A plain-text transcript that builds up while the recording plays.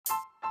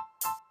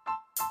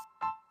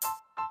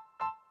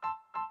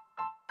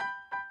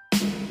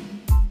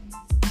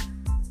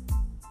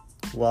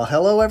Well,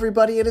 hello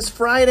everybody. It is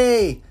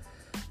Friday,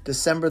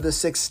 December the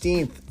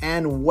 16th,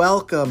 and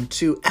welcome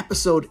to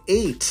episode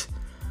 8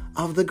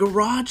 of the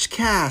Garage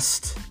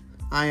Cast.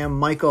 I am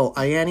Michael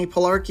Ianni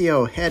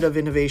Palarchio, Head of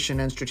Innovation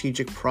and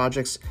Strategic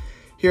Projects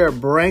here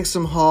at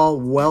Branksome Hall,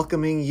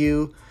 welcoming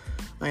you.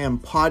 I am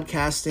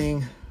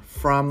podcasting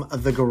from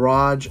the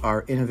Garage,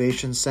 our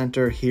innovation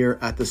center here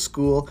at the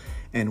school,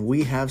 and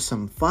we have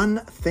some fun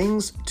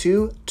things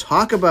to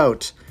talk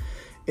about.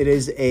 It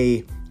is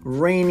a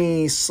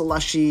rainy,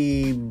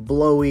 slushy,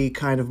 blowy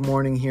kind of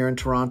morning here in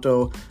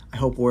Toronto. I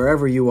hope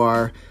wherever you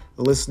are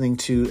listening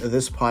to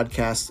this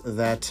podcast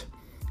that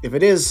if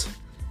it is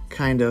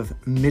kind of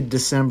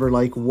mid-December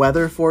like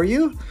weather for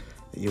you,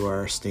 that you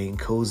are staying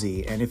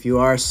cozy. And if you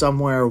are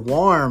somewhere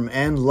warm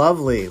and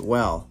lovely,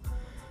 well,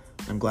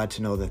 I'm glad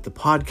to know that the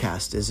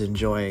podcast is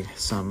enjoying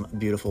some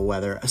beautiful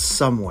weather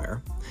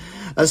somewhere.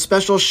 A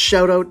special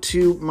shout out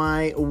to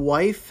my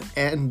wife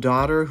and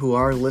daughter who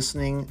are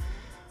listening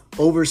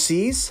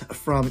overseas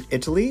from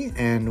Italy,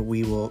 and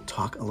we will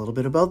talk a little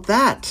bit about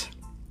that.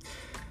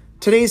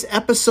 Today's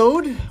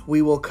episode,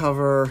 we will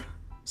cover,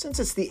 since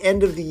it's the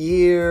end of the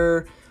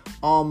year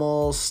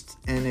almost,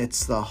 and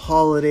it's the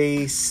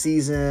holiday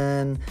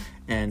season,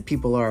 and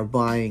people are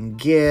buying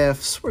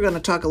gifts, we're going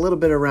to talk a little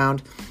bit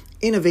around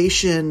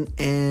innovation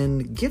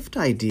and gift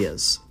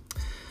ideas.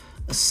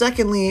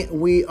 Secondly,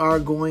 we are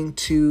going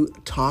to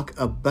talk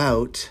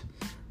about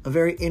a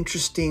very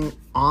interesting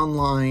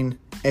online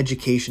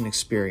education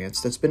experience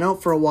that's been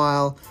out for a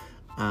while.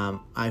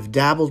 I've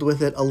dabbled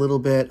with it a little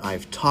bit.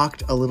 I've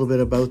talked a little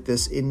bit about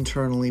this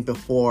internally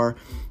before.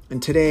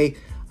 And today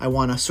I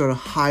want to sort of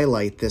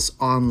highlight this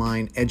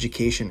online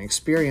education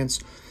experience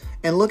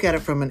and look at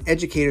it from an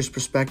educator's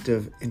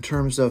perspective in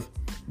terms of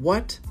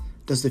what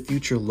does the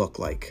future look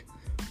like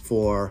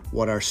for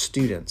what our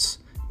students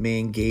may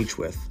engage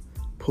with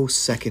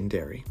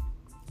post-secondary.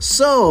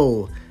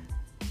 So,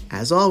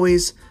 as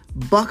always,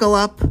 buckle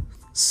up,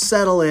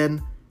 settle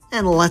in,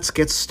 and let's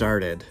get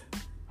started.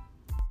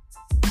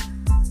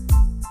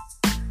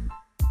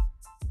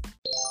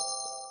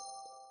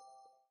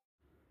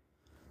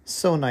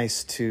 So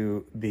nice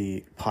to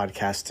be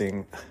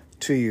podcasting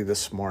to you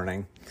this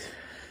morning.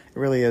 It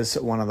really is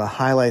one of the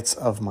highlights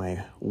of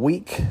my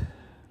week.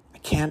 I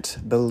can't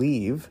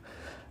believe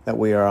that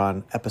we are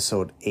on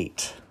episode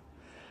 8.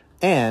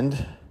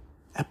 And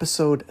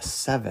episode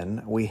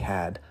 7, we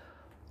had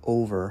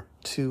over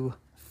 2,000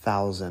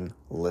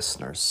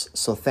 listeners.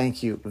 So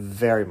thank you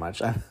very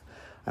much.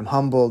 I'm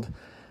humbled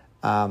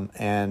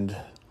and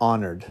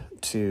honored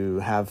to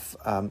have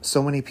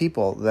so many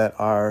people that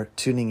are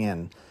tuning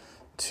in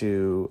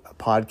to a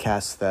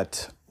podcast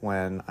that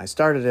when I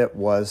started it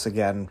was,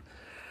 again,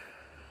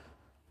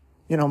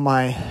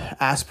 my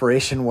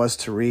aspiration was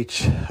to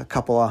reach a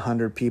couple of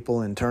hundred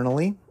people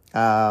internally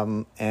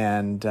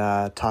and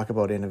talk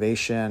about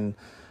innovation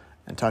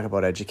and talk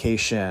about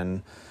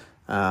education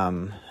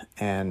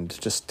and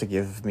just to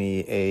give me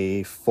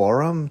a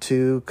forum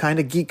to kind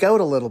of geek out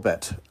a little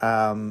bit.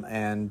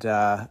 And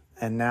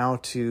now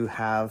to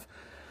have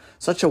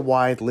such a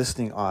wide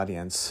listening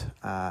audience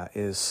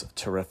is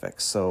terrific.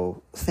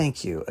 So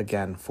thank you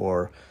again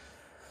for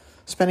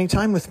spending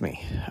time with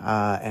me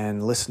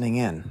and listening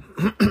in.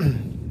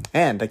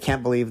 And I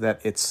can't believe that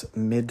it's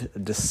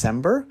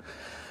mid-December.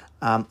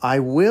 I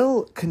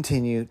will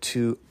continue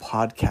to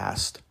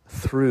podcast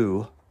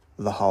through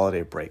the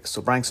holiday break.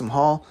 So Branksome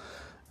Hall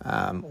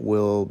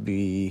will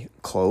be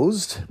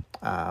closed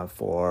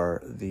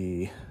for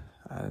the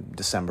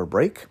December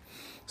break,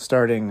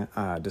 starting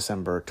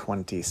December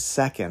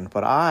 22nd.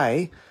 But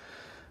I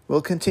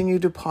will continue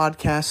to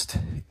podcast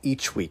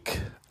each week.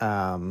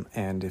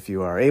 And if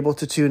you are able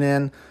to tune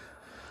in,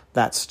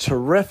 that's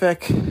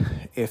terrific.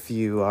 If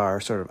you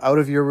are sort of out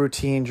of your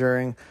routine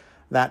during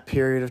that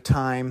period of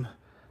time,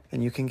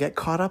 then you can get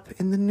caught up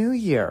in the new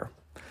year.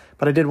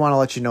 But I did want to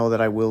let you know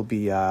that I will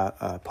be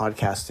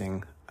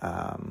podcasting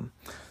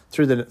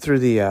through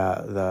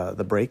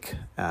the break,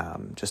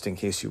 just in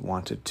case you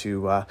wanted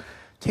to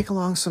take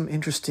along some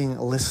interesting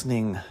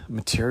listening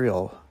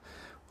material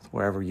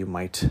wherever you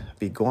might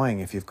be going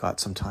if you've got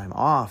some time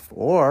off,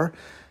 or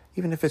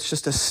even if it's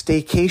just a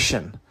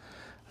staycation.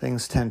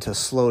 Things tend to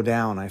slow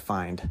down, I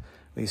find,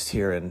 at least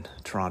here in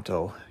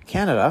Toronto,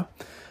 Canada,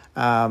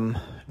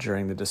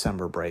 during the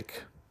December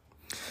break.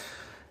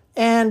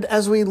 And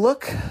as we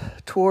look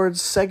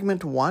towards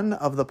segment 1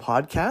 of the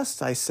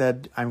podcast, I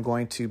said I'm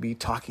going to be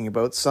talking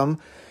about some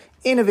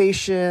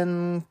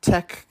innovation,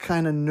 tech,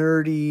 kind of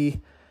nerdy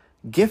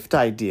gift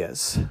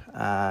ideas.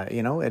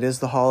 It is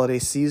the holiday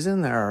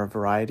season. There are a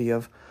variety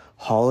of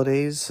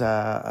holidays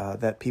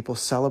that people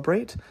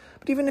celebrate.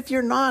 But even if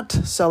you're not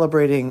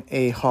celebrating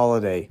a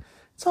holiday,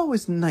 it's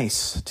always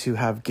nice to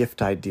have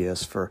gift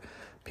ideas for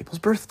people's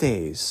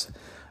birthdays,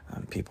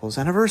 people's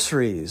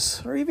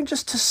anniversaries, or even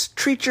just to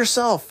treat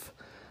yourself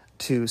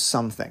to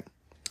something.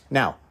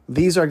 Now,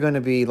 these are going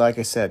to be, like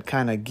I said,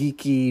 kind of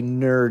geeky,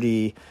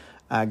 nerdy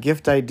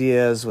gift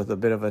ideas with a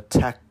bit of a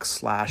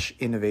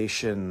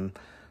tech/innovation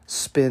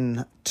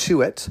spin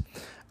to it.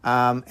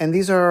 And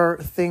these are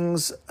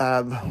things,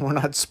 we're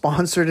not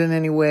sponsored in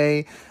any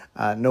way.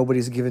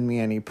 Nobody's given me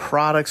any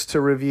products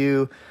to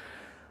review.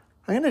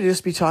 I'm going to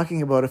just be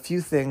talking about a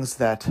few things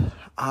that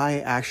I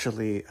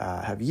actually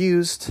have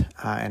used,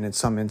 and in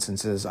some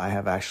instances I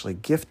have actually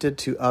gifted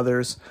to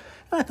others.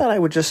 And I thought I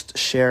would just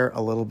share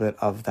a little bit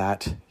of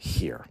that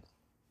here.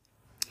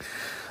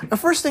 The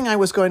first thing I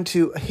was going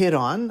to hit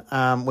on,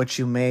 which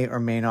you may or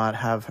may not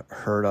have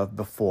heard of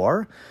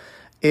before,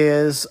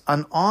 is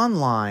an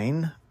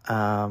online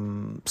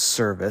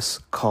service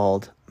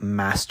called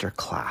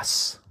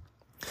Masterclass.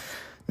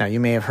 Now, you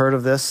may have heard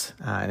of this,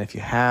 and if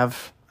you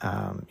have,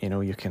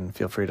 you can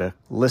feel free to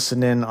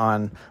listen in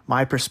on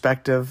my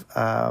perspective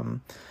of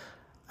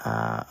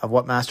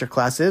what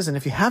Masterclass is. And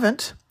if you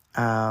haven't,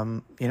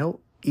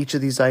 each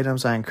of these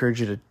items, I encourage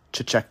you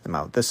to check them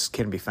out. This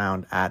can be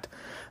found at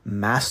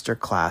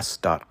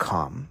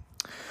masterclass.com.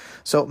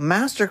 So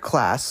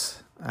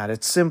Masterclass, at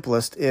its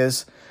simplest,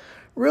 is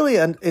really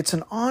it's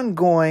an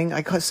ongoing.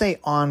 I could say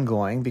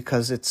ongoing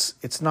because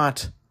it's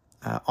not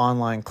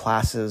online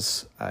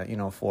classes,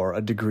 for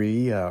a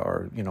degree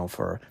or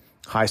for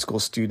high school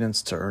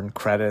students to earn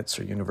credits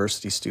or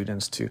university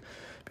students to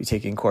be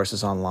taking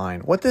courses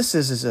online. What this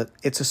is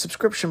it's a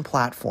subscription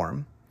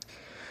platform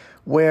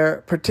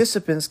where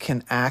participants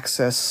can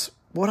access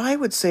what I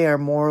would say are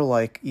more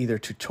like either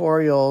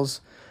tutorials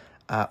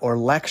or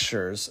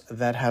lectures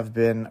that have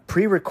been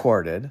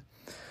pre-recorded,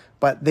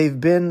 but they've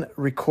been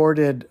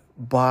recorded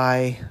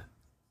by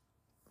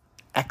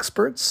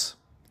experts,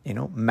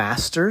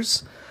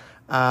 masters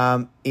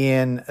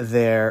in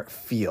their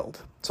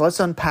field. So let's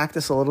unpack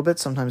this a little bit.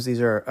 Sometimes these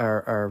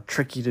are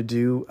tricky to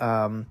do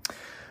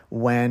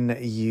when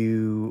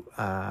you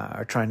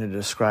are trying to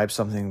describe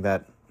something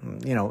that,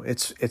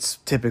 it's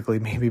typically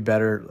maybe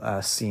better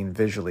seen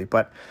visually.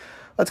 But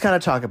let's kind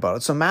of talk about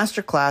it. So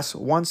Masterclass,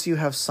 once you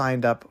have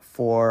signed up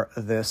for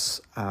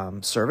this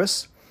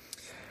service,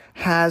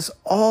 has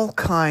all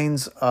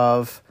kinds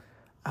of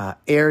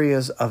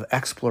areas of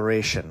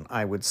exploration,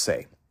 I would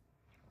say,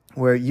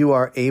 where you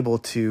are able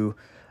to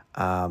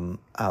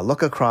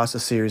look across a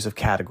series of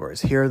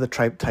categories. Here are the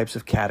types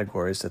of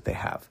categories that they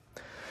have: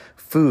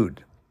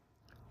 food,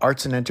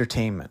 arts and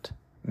entertainment,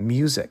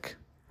 music,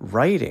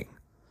 writing,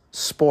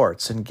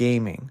 sports and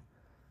gaming,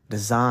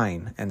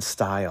 design and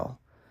style,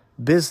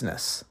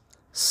 business,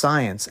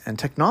 science and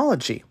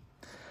technology,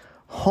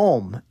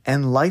 home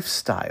and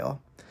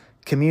lifestyle,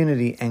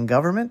 community and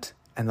government,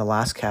 and the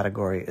last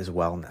category is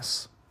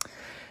wellness.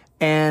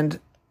 And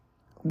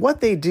what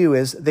they do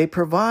is they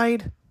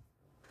provide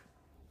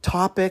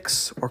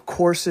topics or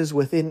courses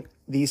within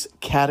these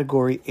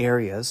category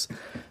areas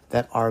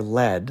that are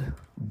led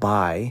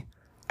by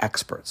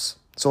experts.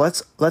 So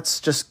let's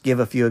just give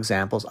a few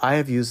examples. I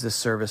have used this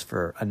service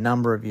for a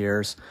number of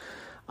years.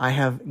 I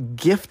have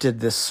gifted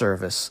this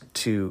service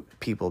to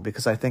people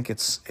because I think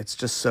it's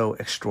just so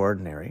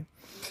extraordinary.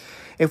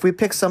 If we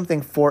pick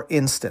something, for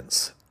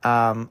instance,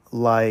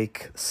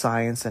 like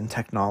science and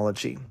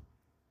technology,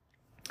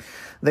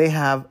 they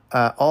have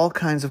all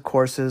kinds of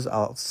courses.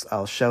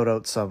 I'll shout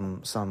out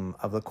some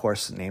of the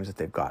course names that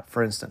they've got.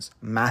 For instance,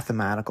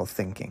 mathematical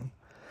thinking,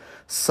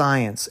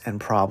 science and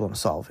problem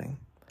solving,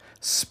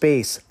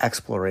 space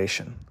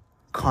exploration,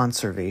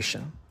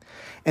 conservation.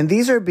 And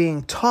these are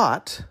being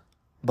taught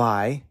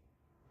by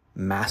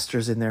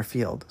masters in their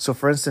field. So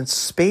for instance,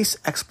 space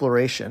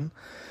exploration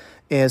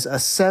is a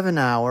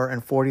 7-hour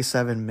and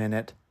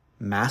 47-minute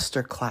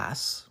master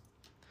class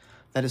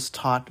that is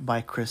taught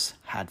by Chris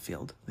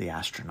Hadfield, the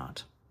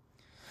astronaut.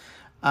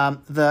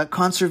 The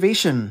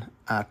conservation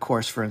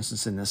course, for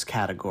instance, in this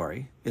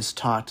category is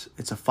taught,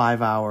 it's a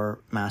 5-hour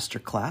master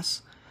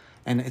class,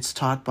 and it's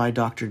taught by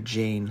Dr.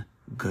 Jane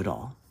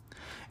Goodall.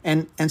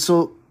 And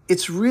so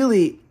it's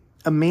really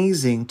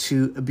amazing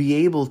to be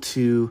able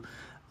to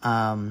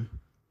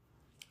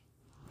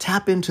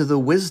tap into the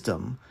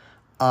wisdom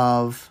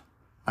of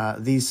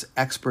these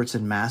experts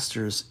and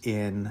masters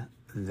in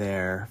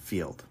their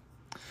field.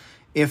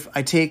 If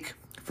I take,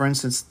 for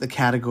instance, the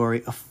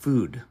category of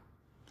food,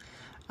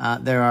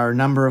 there are a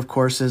number of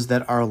courses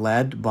that are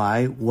led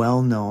by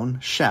well-known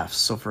chefs.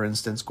 So, for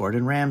instance,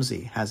 Gordon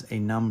Ramsay has a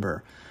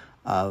number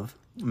of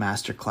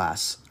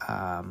masterclass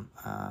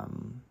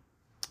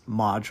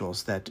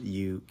modules that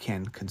you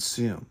can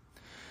consume.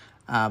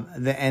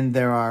 And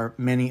there are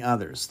many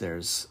others.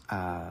 There's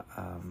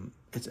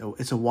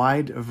it's a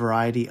wide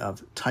variety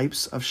of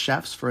types of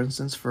chefs, for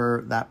instance,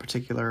 for that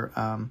particular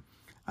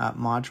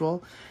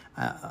module,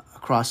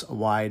 across a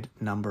wide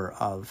number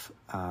of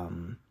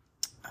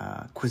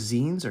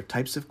cuisines or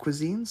types of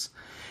cuisines.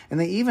 And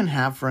they even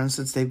have, for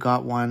instance, they've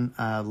got one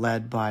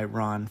led by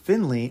Ron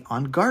Finley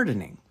on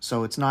gardening.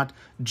 So it's not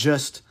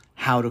just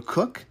how to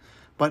cook,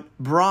 but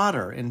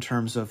broader in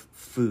terms of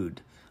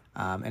food.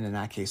 And in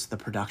that case, the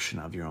production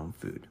of your own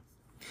food.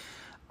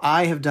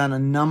 I have done a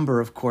number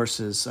of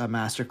courses,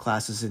 master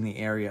classes in the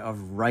area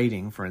of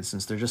writing, for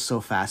instance. They're just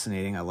so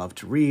fascinating. I love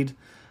to read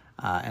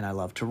and I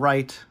love to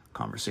write.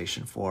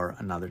 Conversation for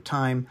another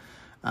time.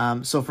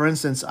 So for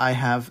instance, I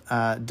have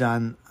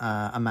done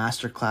a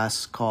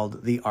masterclass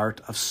called The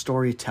Art of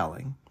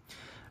Storytelling,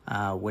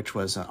 which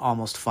was an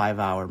almost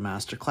 5-hour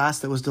masterclass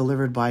that was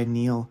delivered by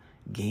Neil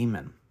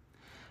Gaiman.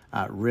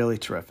 Really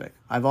terrific.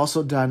 I've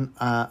also done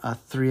a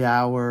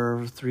 3-hour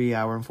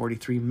and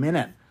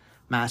 43-minute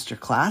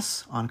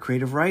masterclass on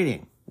creative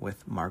writing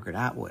with Margaret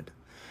Atwood.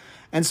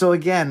 And so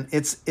again,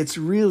 it's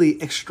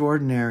really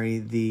extraordinary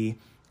the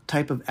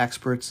type of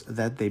experts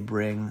that they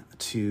bring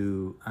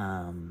to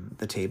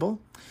the table.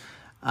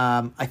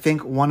 I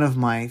think one of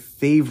my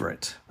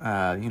favorite,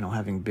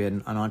 having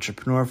been an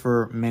entrepreneur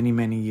for many,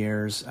 many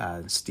years,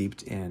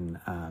 steeped in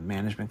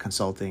management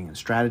consulting and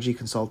strategy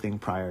consulting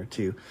prior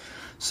to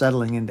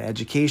settling into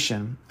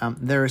education,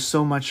 there is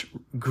so much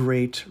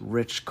great,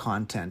 rich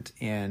content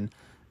in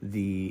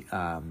the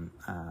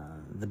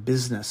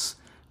business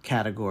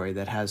category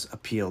that has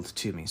appealed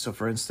to me. So,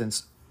 for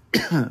instance,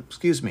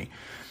 excuse me,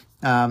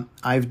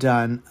 I've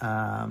done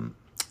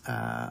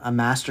a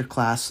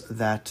masterclass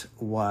that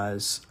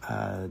was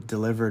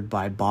delivered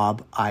by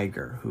Bob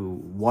Iger,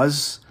 who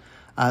was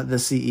the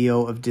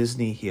CEO of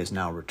Disney. He has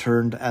now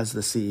returned as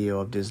the CEO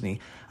of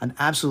Disney. An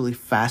absolutely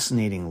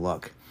fascinating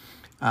look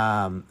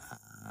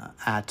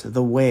at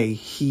the way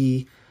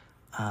he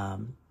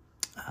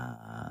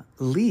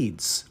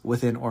leads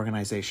within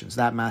organizations.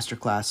 That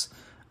masterclass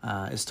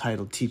is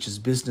titled Teaches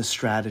Business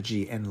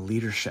Strategy and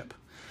Leadership.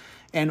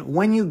 And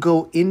when you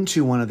go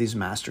into one of these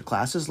master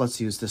classes, let's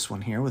use this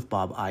one here with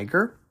Bob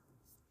Iger.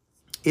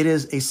 It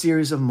is a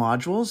series of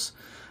modules,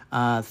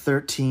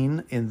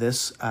 13 in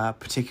this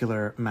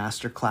particular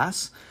master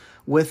class,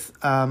 with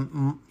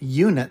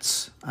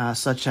units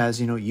such as,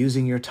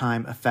 using your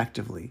time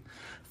effectively,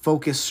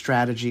 focus,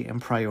 strategy,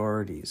 and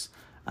priorities,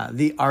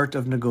 the art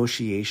of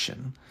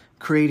negotiation,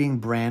 creating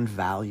brand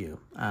value,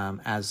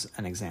 as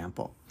an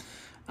example.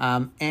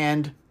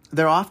 And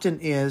there often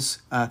is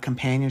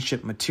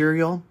companionship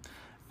material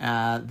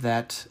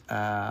that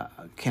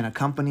can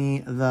accompany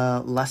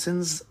the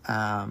lessons.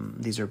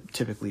 These are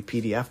typically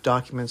PDF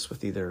documents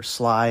with either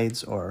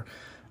slides or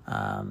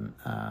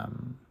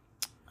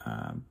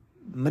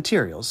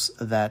materials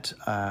that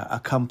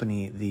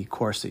accompany the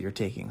course that you're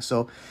taking.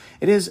 So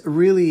it is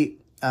really,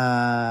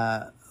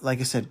 like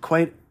I said,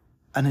 quite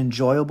an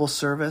enjoyable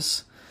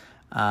service.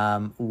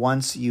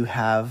 Once you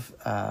have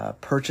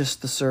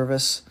purchased the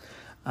service,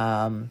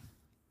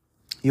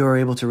 you're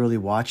able to really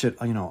watch it,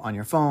 on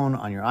your phone,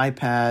 on your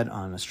iPad,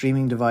 on a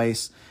streaming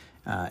device.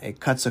 It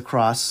cuts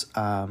across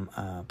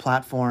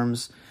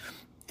platforms,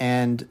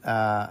 and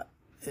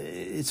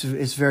it's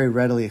very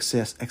readily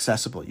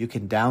accessible. You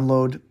can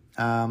download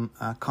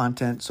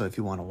content. So if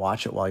you want to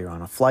watch it while you're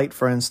on a flight,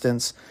 for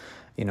instance,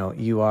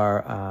 you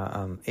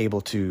are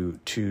able to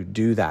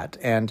do that.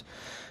 And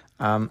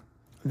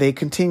they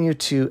continue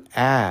to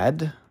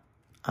add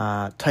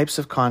types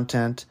of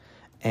content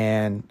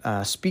and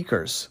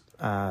speakers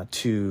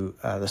to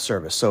the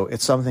service. So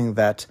it's something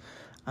that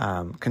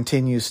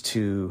continues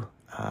to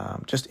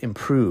just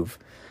improve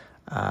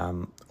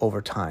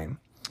over time.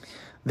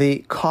 The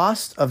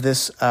cost of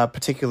this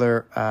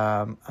particular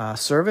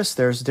service,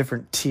 there's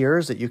different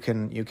tiers that you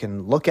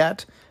can look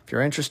at. If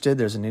you're interested,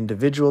 there's an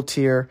individual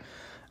tier,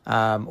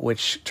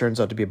 which turns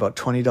out to be about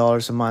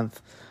 $20 a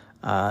month.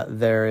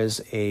 There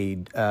is a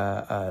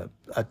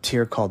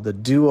tier called the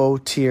Duo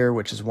tier,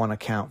 which is one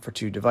account for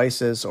 2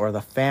 devices, or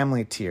the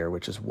Family tier,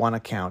 which is 1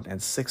 account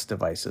and 6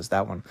 devices.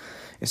 That one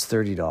is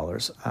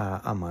 $30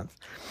 a month.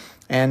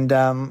 And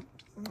I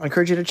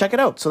encourage you to check it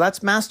out. So that's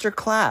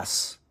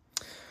Masterclass.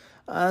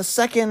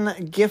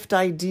 Second gift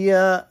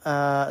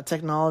idea,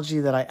 technology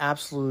that I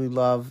absolutely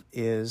love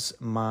is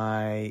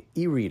my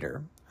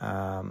e-reader.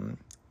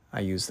 I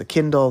use the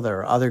Kindle. There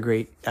are other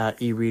great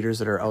e-readers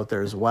that are out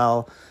there as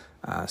well,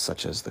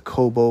 such as the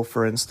Kobo,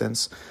 for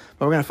instance.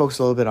 But we're going to focus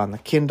a little bit on the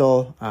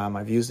Kindle.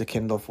 I've used the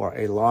Kindle for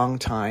a long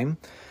time.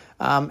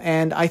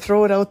 And I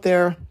throw it out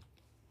there.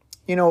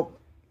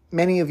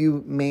 Many of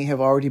you may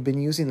have already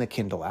been using the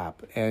Kindle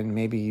app, and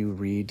maybe you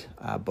read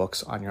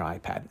books on your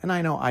iPad. And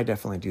I know I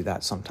definitely do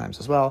that sometimes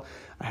as well.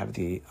 I have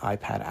the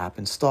iPad app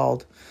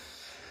installed.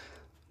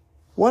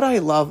 What I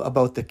love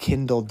about the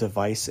Kindle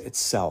device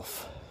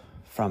itself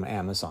from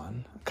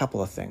Amazon, a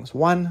couple of things.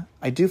 One,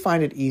 I do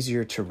find it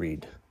easier to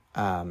read.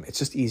 It's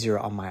just easier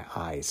on my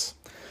eyes.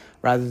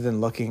 Rather than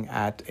looking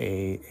at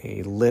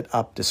a lit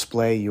up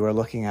display, you are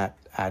looking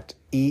at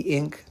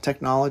e-ink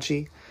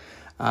technology,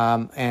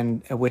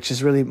 and which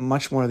is really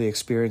much more the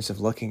experience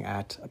of looking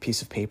at a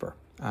piece of paper,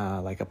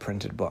 like a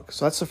printed book.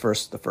 So that's the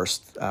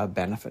first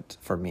benefit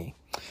for me.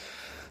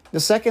 The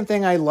second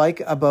thing I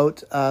like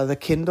about the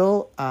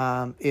Kindle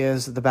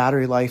is the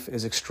battery life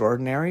is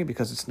extraordinary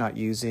because it's not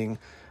using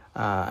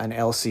an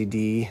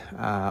LCD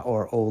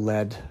or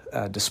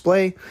OLED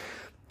display.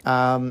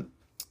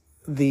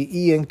 The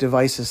e-ink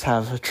devices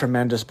have a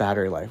tremendous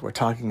battery life. We're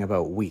talking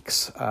about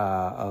weeks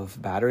of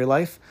battery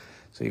life.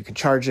 So you can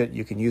charge it,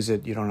 you can use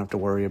it. You don't have to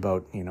worry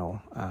about,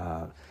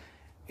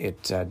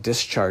 it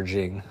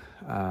discharging,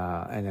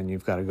 and then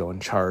you've got to go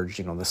and charge,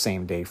 the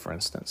same day, for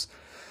instance.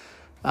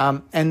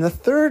 And the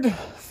third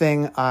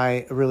thing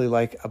I really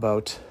like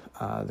about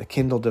the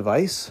Kindle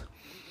device,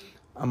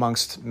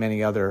 amongst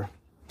many other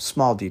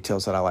small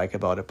details that I like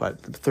about it,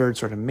 but the third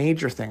sort of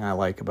major thing I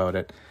like about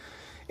it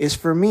is,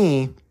 for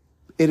me,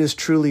 it is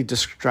truly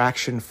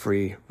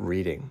distraction-free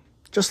reading.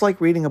 Just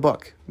like reading a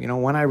book. You know,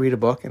 when I read a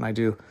book, and I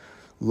do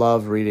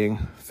love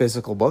reading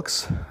physical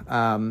books,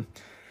 the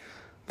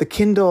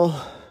Kindle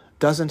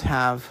doesn't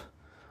have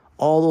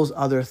all those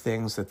other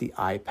things that the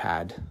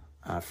iPad,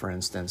 for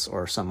instance,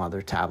 or some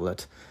other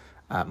tablet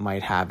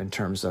might have in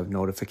terms of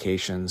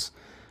notifications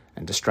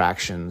and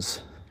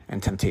distractions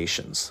and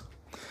temptations.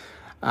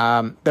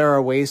 There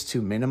are ways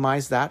to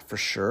minimize that for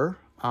sure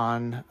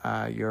on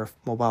your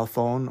mobile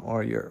phone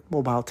or your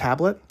mobile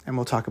tablet, and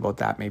we'll talk about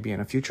that maybe in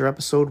a future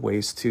episode,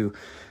 ways to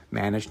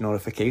manage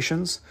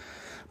notifications.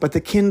 But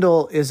the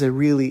Kindle is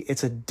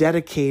it's a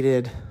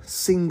dedicated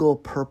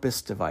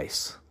single-purpose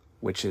device,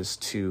 which is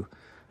to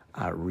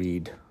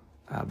read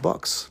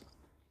books.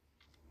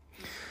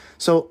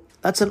 So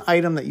that's an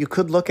item that you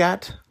could look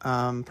at.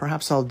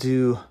 Perhaps I'll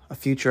do a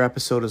future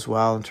episode as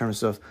well in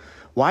terms of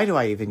why do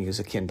I even use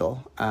a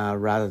Kindle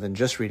rather than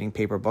just reading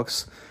paper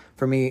books.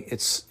 For me,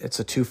 it's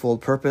a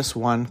twofold purpose.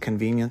 One,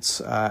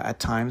 convenience. At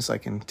times, I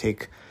can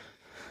take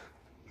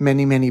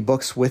many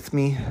books with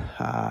me.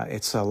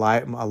 It's a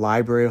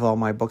library of all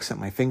my books at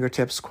my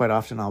fingertips. Quite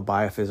often, I'll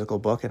buy a physical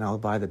book and I'll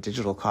buy the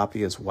digital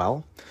copy as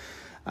well.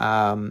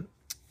 And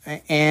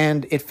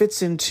it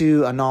fits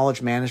into a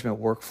knowledge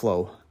management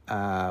workflow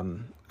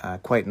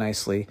quite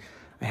nicely.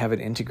 I have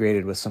it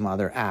integrated with some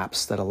other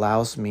apps that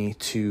allows me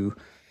to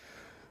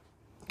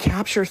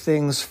capture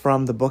things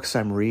from the books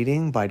I'm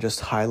reading by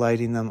just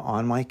highlighting them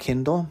on my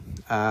Kindle.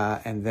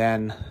 And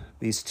then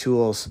these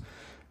tools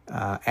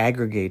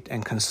aggregate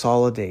and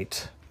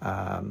consolidate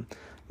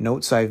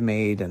notes I've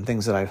made and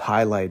things that I've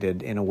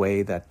highlighted in a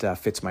way that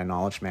fits my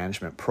knowledge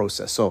management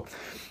process. So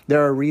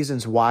there are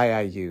reasons why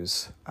I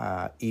use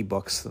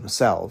ebooks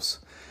themselves.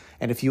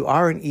 And if you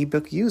are an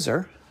ebook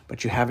user,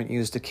 but you haven't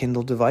used a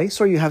Kindle device,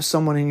 or you have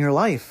someone in your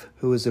life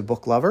who is a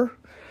book lover,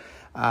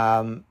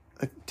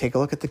 take a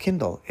look at the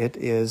Kindle. It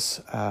is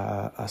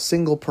a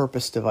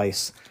single-purpose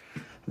device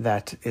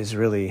that is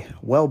really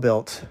well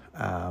built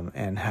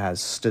and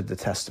has stood the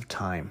test of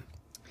time.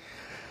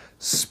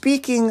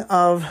 Speaking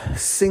of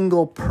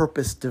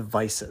single-purpose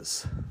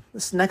devices,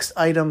 this next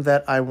item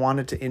that I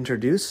wanted to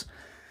introduce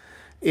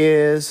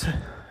is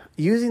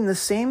using the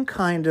same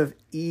kind of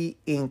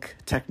e-ink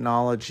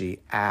technology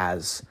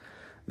as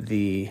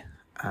the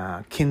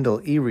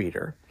Kindle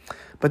e-reader,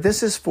 but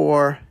this is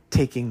for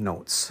taking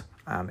notes.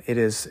 It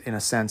is, in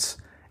a sense,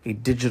 a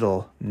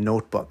digital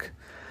notebook,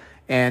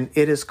 and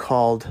it is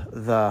called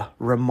the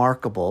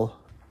Remarkable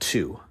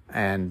 2,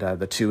 and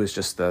the 2 is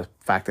just the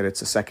fact that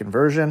it's a second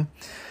version.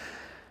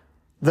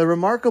 The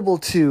Remarkable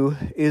 2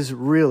 is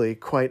really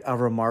quite a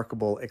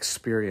remarkable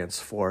experience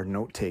for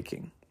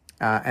note-taking.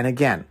 And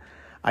again,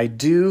 I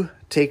do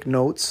take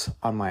notes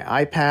on my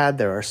iPad.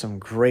 There are some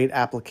great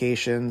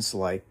applications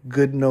like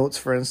GoodNotes,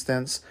 for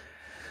instance.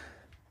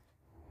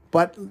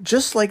 But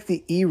just like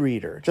the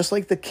e-reader, just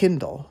like the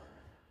Kindle,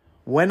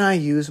 when I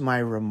use my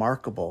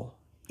Remarkable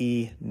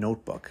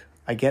e-notebook,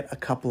 I get a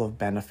couple of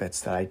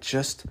benefits that I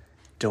just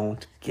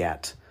don't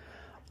get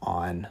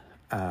on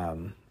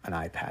an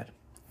iPad.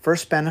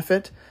 First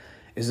benefit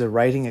is the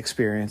writing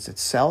experience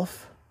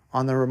itself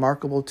on the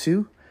Remarkable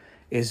 2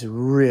 is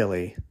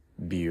really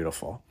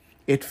beautiful.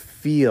 It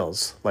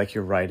feels like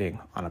you're writing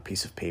on a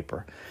piece of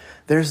paper.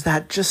 There's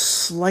that just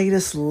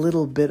slightest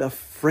little bit of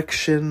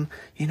friction,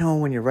 you know,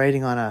 when you're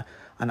writing on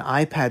an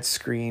iPad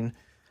screen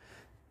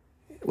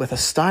with a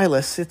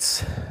stylus,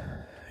 it's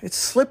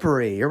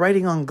slippery. You're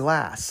writing on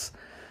glass,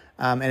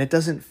 and it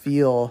doesn't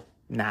feel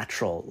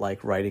natural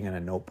like writing in a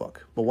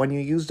notebook. But when you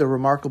use the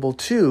Remarkable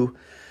 2,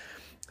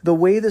 the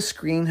way the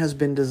screen has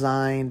been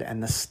designed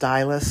and the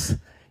stylus,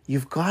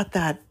 you've got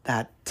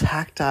that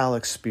tactile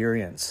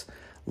experience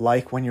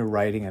like when you're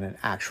writing in an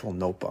actual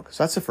notebook.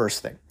 So that's the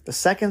first thing. The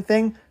second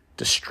thing,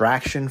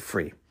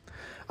 distraction-free.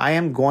 I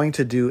am going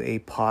to do a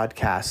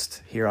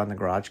podcast here on the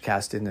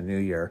GarageCast in the new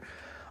year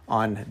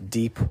on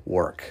deep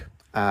work.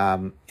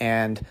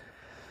 And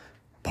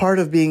part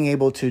of being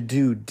able to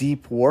do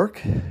deep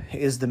work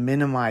is the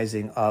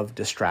minimizing of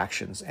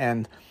distractions.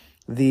 And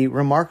the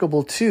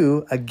Remarkable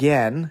 2,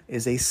 again,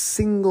 is a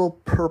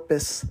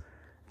single-purpose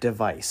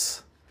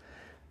device.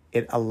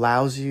 It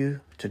allows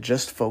you to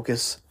just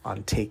focus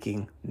on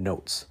taking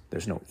notes.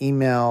 There's no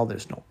email,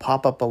 there's no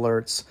pop-up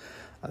alerts,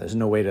 there's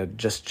no way to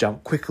just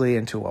jump quickly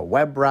into a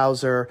web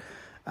browser.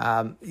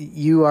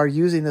 You are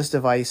using this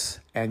device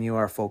and you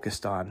are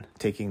focused on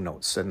taking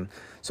notes. And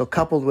so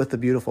coupled with the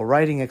beautiful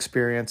writing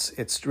experience,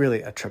 it's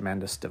really a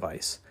tremendous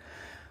device.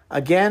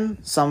 Again,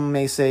 some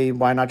may say,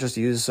 why not just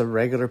use a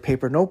regular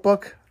paper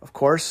notebook? Of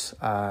course,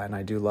 and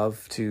I do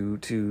love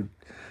to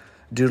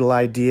doodle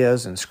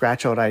ideas and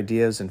scratch out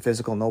ideas in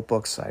physical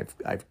notebooks.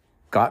 I've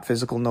got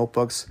physical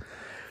notebooks.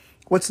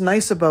 What's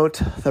nice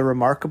about the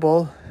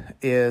Remarkable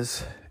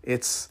is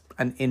it's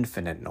an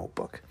infinite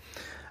notebook.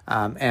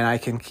 And I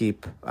can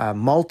keep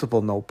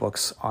multiple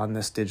notebooks on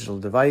this digital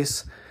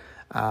device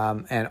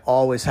and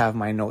always have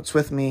my notes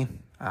with me.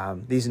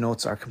 These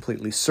notes are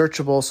completely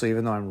searchable, so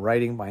even though I'm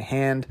writing by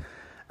hand,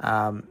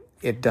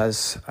 it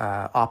does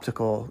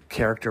optical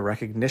character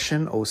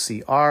recognition,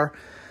 OCR.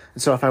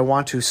 And so if I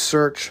want to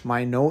search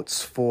my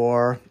notes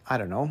for, I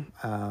don't know,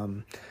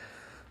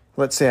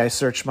 let's say I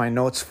search my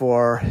notes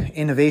for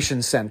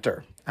Innovation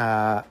Center,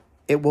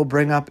 it will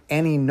bring up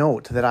any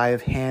note that I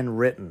have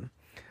handwritten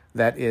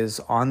that is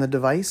on the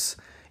device.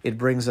 It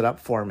brings it up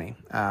for me.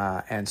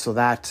 And so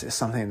that is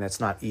something that's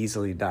not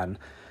easily done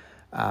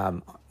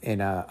in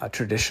a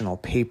traditional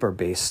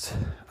paper-based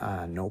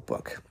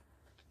notebook.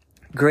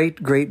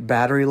 Great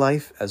battery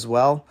life as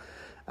well,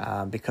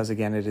 because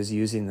again, it is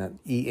using the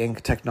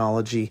e-ink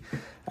technology,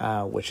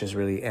 which is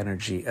really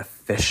energy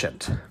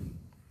efficient.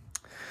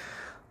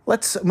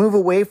 Let's move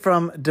away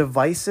from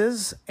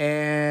devices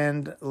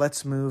and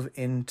let's move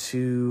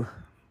into,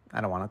 I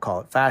don't want to call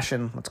it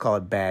fashion, let's call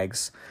it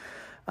bags.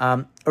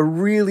 A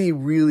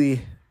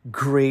really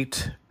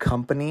great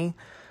company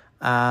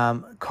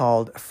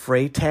called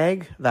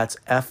Freytag, that's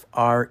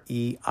Freitag,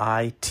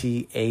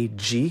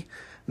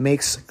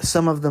 makes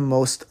some of the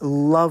most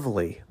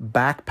lovely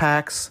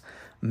backpacks,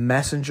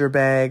 messenger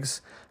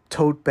bags,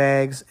 tote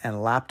bags,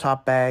 and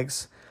laptop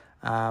bags.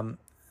 And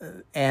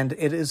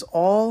it is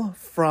all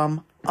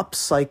from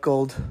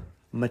upcycled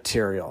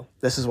material.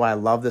 This is why I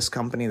love this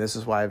company. This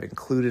is why I've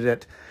included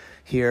it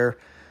here,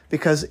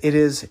 because it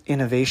is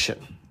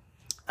innovation.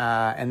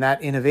 And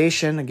that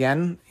innovation,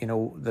 again,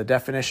 the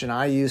definition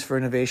I use for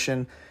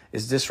innovation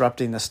is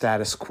disrupting the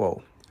status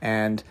quo.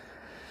 And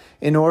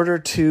in order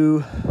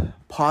to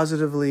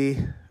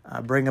positively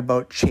bring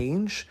about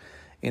change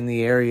in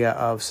the area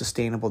of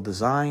sustainable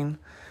design,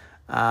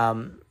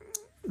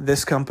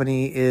 this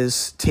company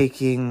is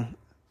taking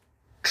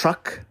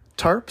truck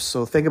tarps.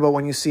 So think about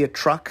when you see a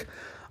truck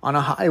on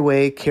a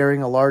highway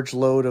carrying a large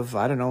load of,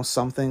 I don't know,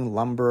 something,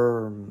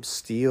 lumber, or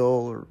steel,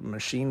 or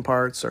machine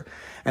parts,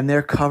 and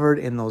they're covered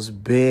in those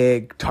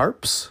big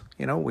tarps.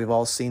 We've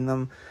all seen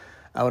them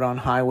out on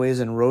highways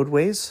and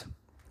roadways.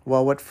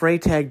 Well, what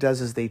Freytag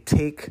does is they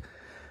take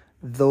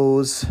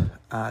those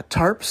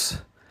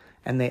tarps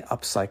and they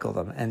upcycle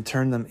them and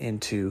turn them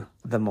into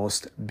the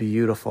most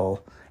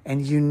beautiful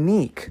and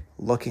unique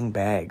looking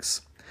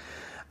bags.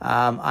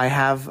 I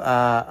have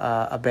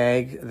a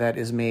bag that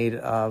is made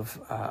of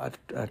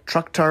a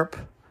truck tarp,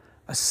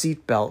 a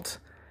seat belt,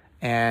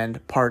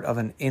 and part of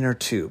an inner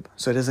tube.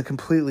 So it is a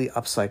completely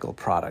upcycled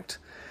product.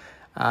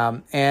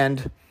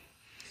 And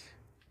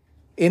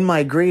in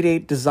my grade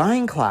 8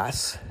 design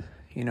class,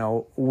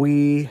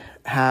 we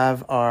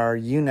have our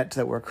unit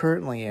that we're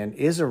currently in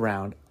is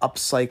around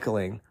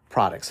upcycling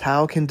products.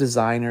 How can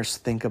designers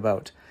think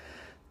about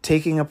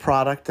taking a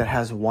product that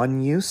has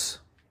one use,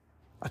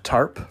 a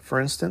tarp,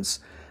 for instance,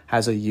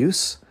 has a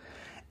use,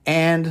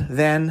 and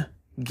then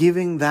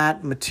giving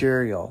that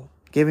material,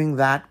 giving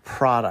that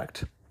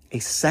product a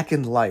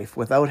second life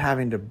without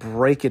having to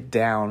break it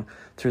down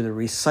through the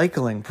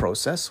recycling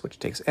process, which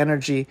takes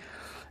energy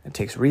and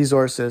takes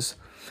resources.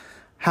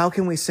 How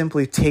can we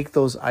simply take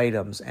those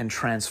items and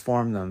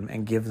transform them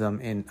and give them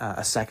in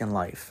a second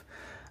life?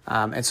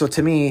 And so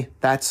to me,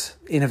 that's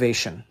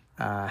innovation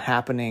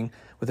happening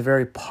with a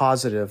very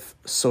positive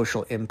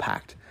social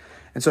impact.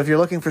 And so if you're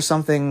looking for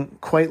something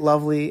quite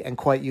lovely and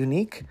quite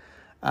unique,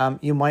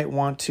 you might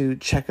want to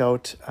check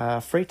out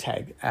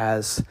Freytag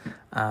as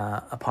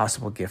a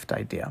possible gift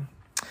idea.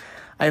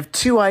 I have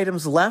 2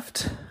 items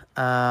left.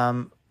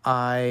 I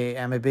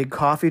am a big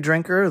coffee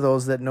drinker.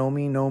 Those that know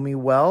me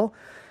well.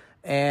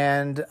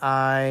 And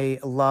I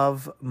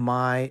love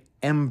my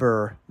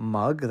Ember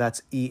mug.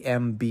 That's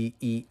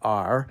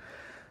EMBER.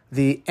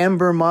 The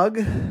Ember mug,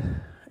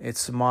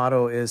 its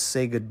motto is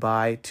 "Say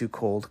goodbye to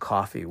cold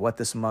coffee." What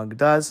this mug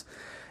does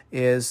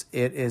is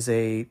it is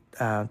a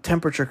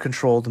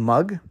temperature-controlled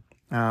mug.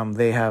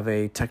 They have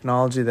a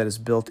technology that is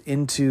built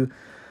into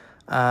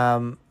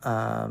the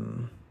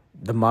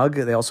mug.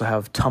 They also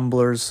have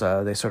tumblers.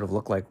 They sort of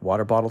look like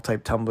water bottle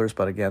type tumblers,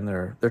 but again,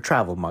 they're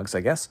travel mugs,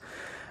 I guess.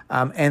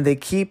 And they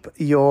keep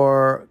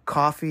your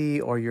coffee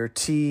or your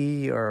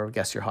tea or I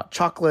guess your hot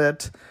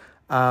chocolate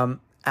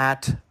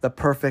at the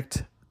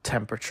perfect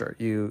temperature.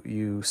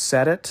 You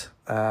set it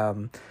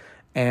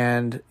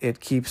and it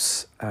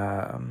keeps,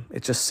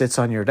 it just sits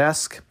on your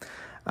desk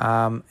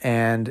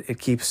and it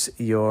keeps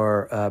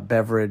your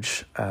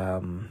beverage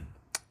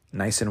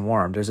nice and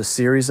warm. There's a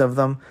series of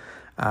them.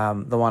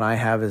 The one I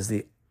have is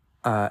the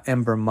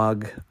Ember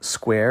Mug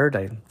Squared.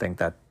 I think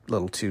that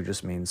little 2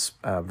 just means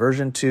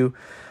version 2.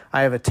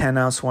 I have a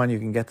 10-ounce one. You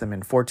can get them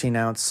in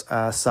 14-ounce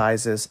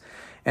sizes.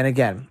 And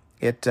again,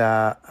 it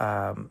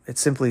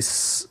simply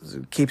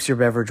keeps your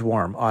beverage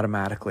warm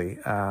automatically.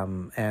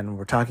 And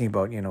we're talking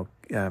about,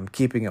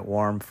 keeping it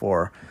warm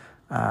for,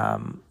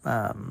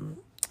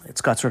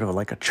 it's got sort of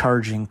like a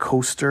charging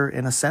coaster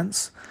in a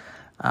sense.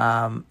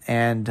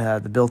 And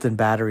the built-in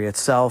battery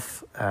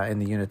itself in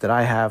the unit that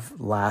I have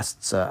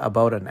lasts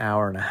about an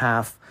hour and a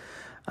half.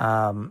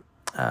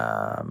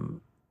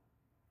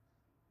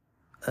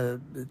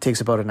 It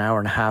takes about an hour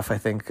and a half, I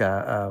think,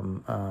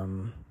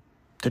 to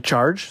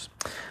charge.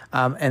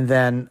 And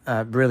then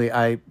really,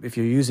 if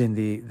you're using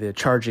the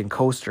charging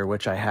coaster,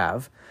 which I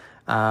have,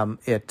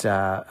 it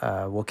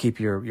will keep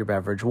your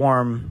beverage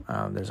warm.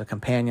 There's a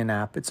companion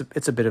app.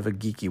 It's a bit of a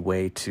geeky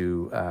way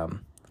to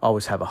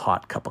always have a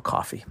hot cup of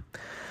coffee.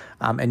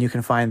 And you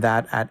can find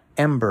that at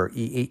Ember,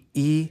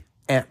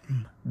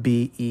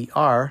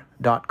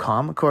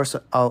 EMBER.com. Of course,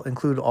 I'll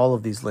include all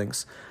of these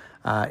links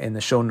in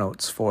the show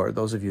notes for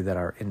those of you that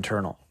are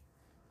internal.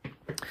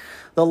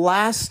 The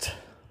last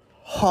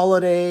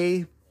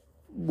holiday,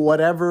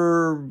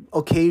 whatever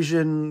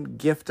occasion,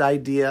 gift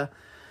idea,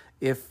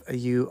 if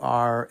you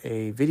are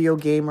a video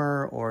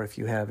gamer or if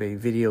you have a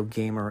video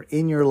gamer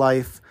in your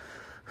life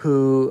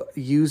who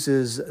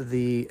uses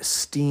the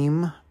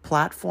Steam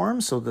platform.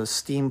 So the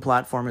Steam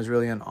platform is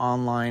really an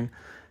online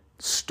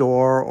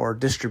store or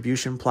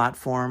distribution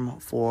platform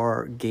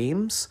for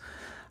games.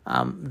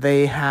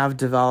 They have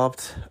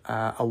developed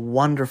a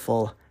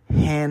wonderful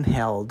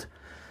handheld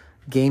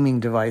gaming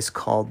device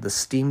called the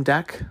Steam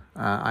Deck.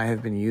 I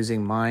have been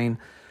using mine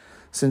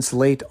since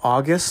late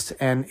August,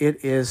 and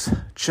it is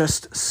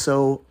just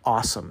so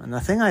awesome. And the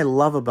thing I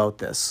love about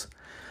this,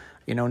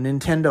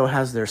 Nintendo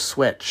has their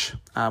Switch,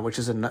 which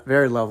is a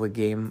very lovely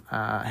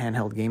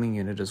handheld gaming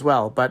unit as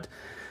well. But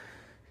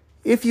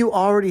if you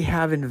already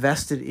have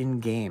invested in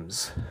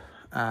games,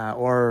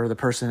 or the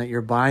person that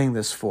you're buying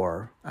this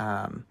for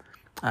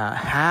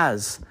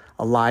has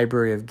a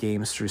library of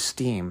games through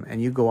Steam,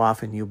 and you go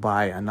off and you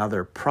buy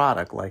another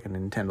product like a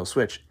Nintendo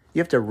Switch, you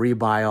have to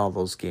rebuy all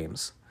those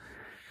games.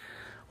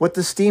 What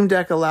the Steam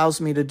Deck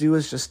allows me to do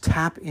is just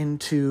tap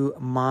into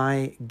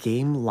my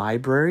game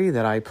library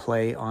that I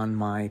play on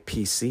my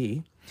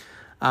PC.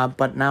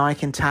 But now I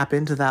can tap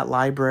into that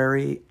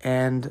library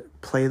and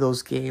play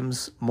those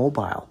games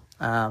mobile.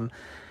 And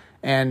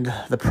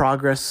the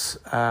progress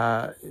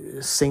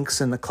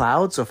syncs in the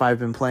cloud. So if I've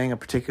been playing a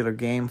particular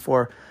game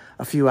for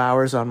a few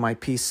hours on my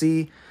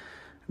PC,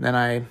 then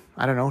I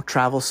don't know,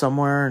 travel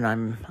somewhere and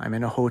I'm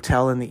in a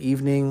hotel in the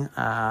evening,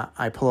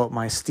 I pull out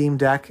my Steam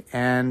Deck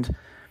and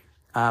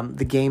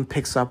the game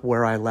picks up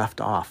where I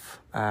left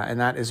off, and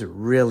that is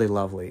really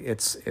lovely.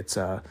 It's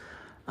a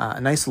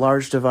nice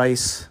large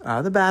device.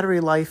 The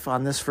battery life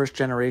on this first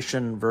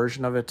generation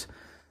version of it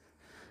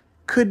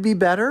could be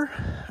better,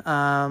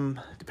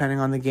 depending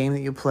on the game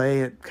that you play.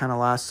 It kind of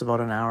lasts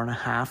about an hour and a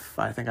half.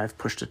 I think I've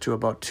pushed it to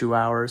about 2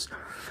 hours,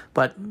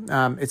 but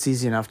it's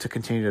easy enough to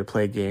continue to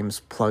play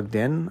games plugged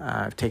in.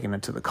 I've taken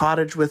it to the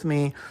cottage with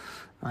me.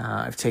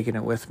 I've taken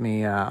it with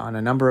me on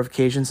a number of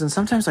occasions, and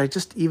sometimes I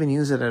just even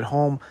use it at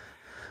home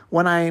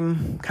when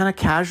I'm kind of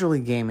casually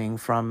gaming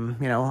from,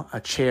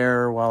 a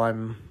chair while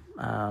I'm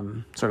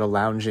sort of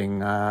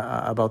lounging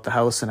about the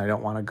house and I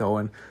don't want to go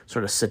and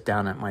sort of sit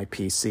down at my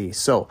PC.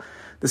 So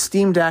the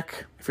Steam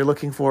Deck, if you're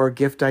looking for a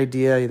gift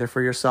idea, either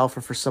for yourself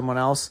or for someone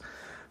else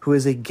who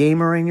is a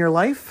gamer in your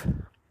life,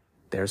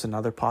 there's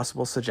another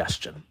possible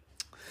suggestion.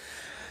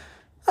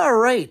 All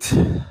right,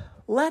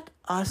 let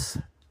us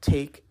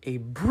take a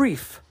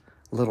brief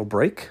little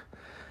break,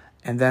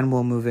 and then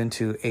we'll move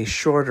into a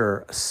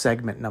shorter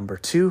segment number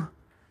 2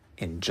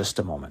 in just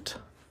a moment.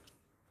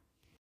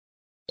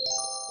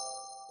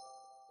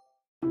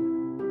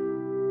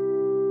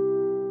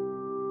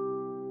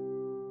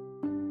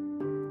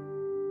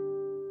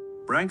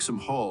 Branksome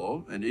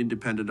Hall, an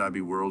independent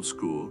IB World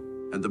School,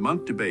 and the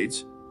Monk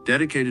Debates,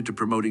 dedicated to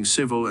promoting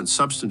civil and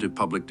substantive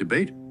public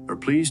debate, are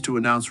pleased to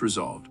announce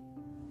Resolved,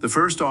 the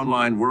first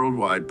online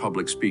worldwide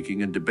public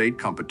speaking and debate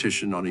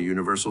competition on a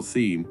universal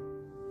theme.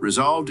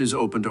 Resolved is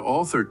open to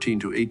all 13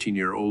 to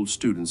 18-year-old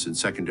students in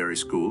secondary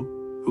school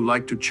who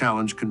like to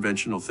challenge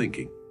conventional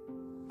thinking.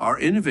 Our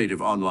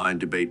innovative online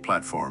debate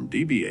platform,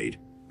 DB8,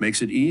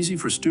 makes it easy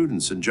for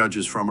students and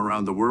judges from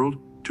around the world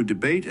to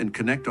debate and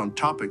connect on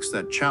topics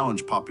that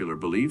challenge popular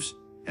beliefs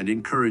and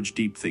encourage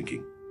deep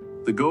thinking.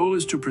 The goal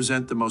is to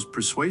present the most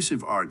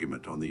persuasive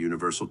argument on the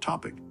universal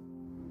topic.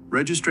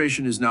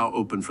 Registration is now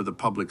open for the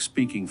public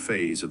speaking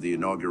phase of the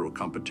inaugural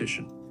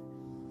competition.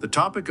 The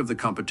topic of the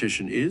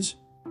competition is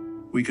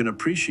 "We can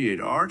appreciate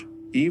art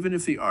even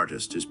if the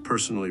artist is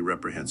personally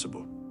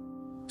reprehensible."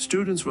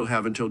 Students will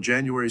have until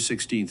January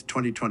 16,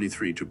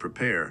 2023 to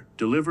prepare,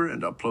 deliver,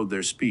 and upload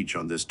their speech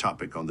on this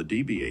topic on the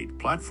DB8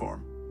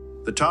 platform.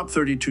 The top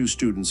 32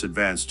 students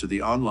advance to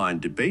the online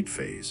debate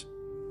phase.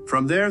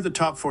 From there, the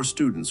top 4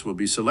 students will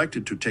be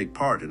selected to take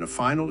part in a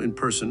final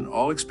in-person,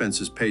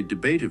 all-expenses-paid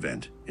debate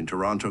event in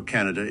Toronto,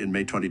 Canada in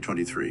May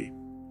 2023.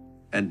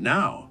 And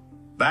now,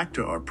 back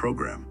to our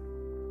program.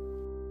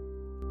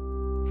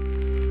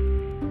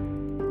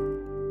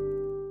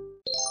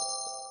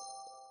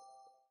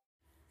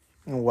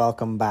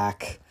 Welcome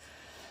back.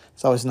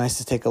 It's always nice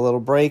to take a little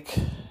break,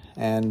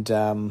 and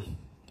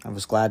I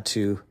was glad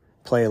to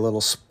play a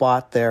little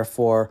spot there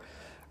for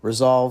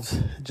Resolved.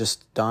 It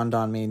just dawned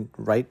on me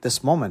right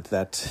this moment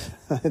that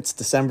it's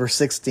December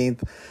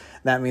 16th.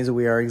 That means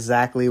we are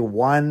exactly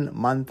 1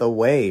 month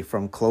away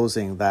from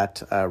closing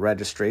that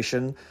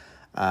registration.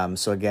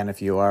 So again, if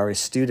you are a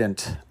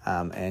student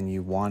and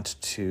you want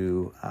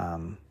to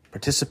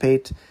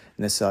participate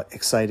in this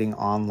exciting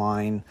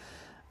online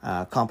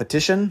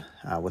competition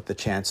with the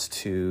chance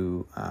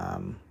to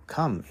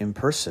come in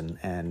person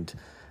and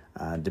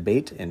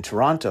debate in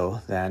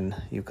Toronto,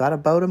 then you've got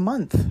about a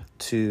month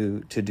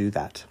to do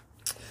that.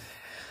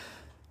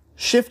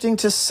 Shifting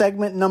to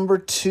segment number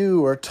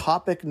 2, or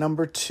topic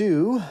number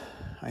 2,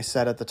 I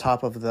said at the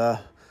top of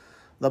the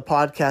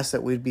podcast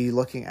that we'd be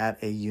looking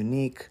at a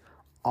unique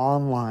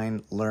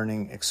online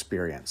learning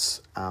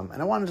experience.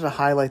 And I wanted to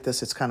highlight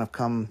this. It's kind of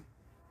come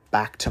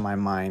back to my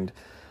mind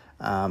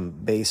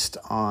based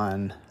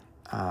on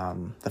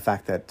the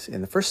fact that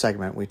in the first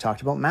segment we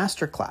talked about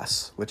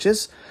masterclass, which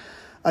is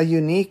a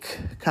unique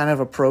kind of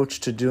approach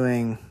to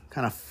doing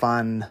kind of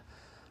fun,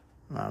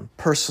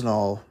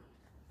 personal,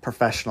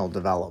 professional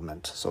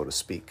development, so to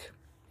speak.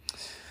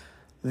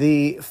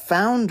 The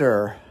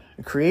founder,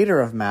 creator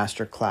of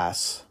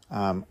masterclass,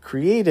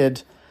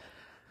 created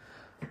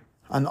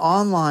an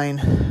online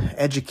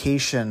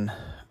education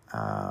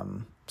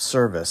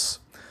service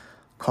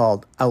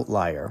called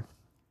Outlier.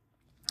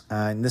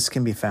 And this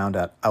can be found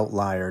at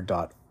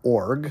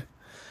outlier.org.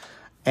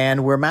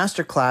 And where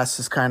masterclass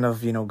has kind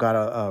of, got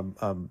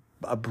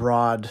a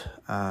broad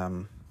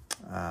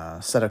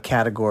set of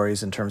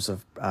categories in terms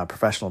of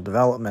professional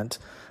development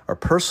or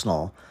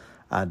personal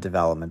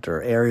development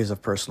or areas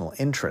of personal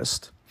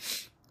interest,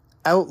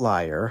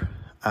 Outlier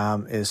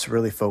is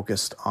really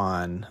focused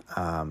on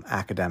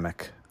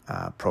academic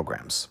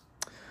programs,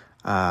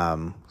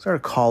 sort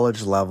of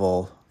college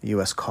level,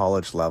 U.S.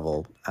 college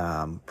level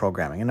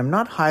programming. And I'm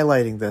not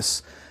highlighting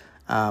this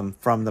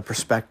from the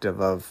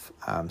perspective of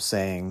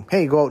saying,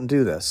 hey, go out and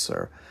do this.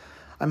 Or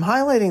I'm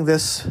highlighting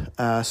this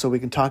so we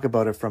can talk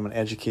about it from an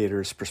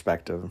educator's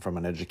perspective and from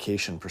an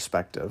education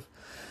perspective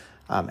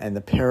and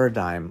the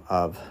paradigm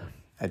of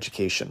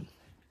education.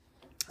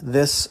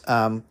 This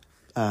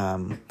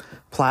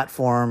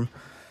platform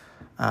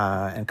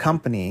and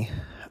company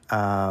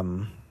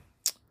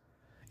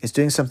is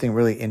doing something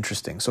really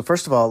interesting. So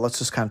first of all, let's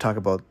just kind of talk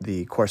about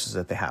the courses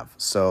that they have.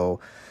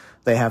 So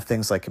they have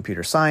things like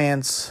computer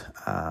science,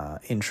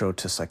 intro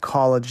to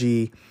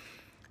psychology,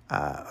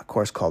 a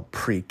course called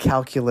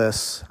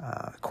pre-calculus,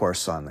 a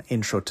course on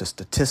intro to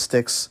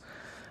statistics,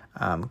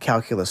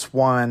 calculus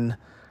 1,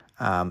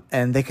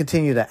 and they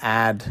continue to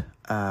add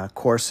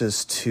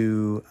courses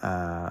to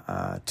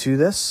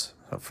this.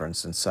 So for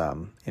instance,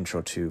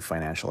 intro to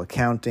financial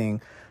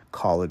accounting,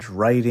 college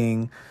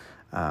writing,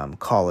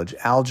 college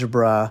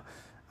algebra,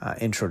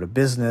 intro to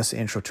business,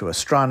 intro to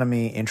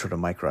astronomy, intro to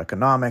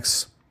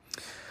microeconomics.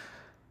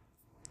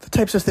 The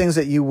types of things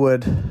that you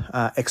would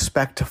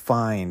expect to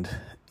find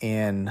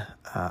in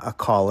a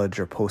college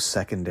or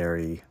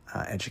post-secondary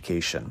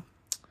education.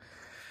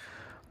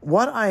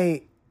 What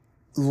I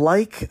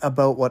like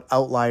about what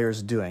Outlier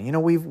is doing,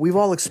 we've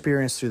all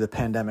experienced through the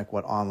pandemic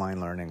what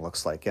online learning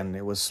looks like, and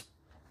it was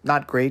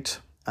not great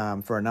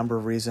for a number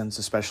of reasons,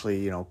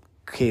 especially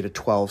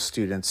K-12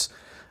 students.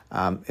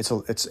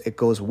 It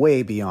goes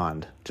way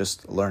beyond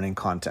just learning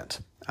content,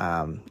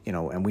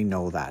 and we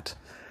know that.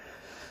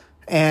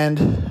 And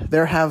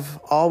there have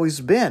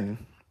always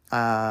been,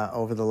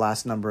 over the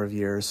last number of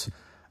years,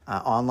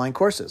 online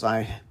courses.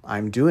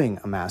 I'm doing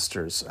a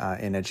master's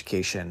in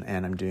education,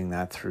 and I'm doing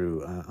that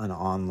through an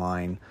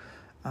online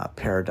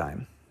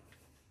paradigm.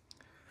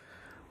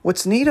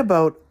 What's neat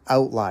about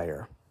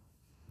Outlier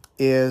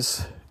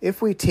is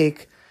if we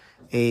take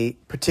a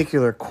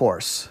particular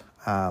course,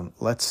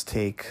 let's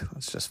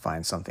just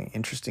find something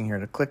interesting here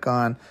to click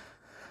on.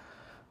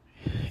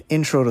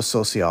 Intro to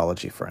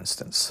sociology, for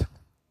instance.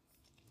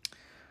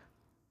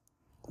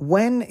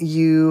 When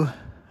you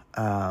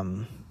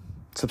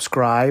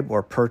subscribe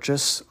or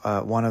purchase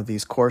one of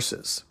these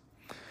courses,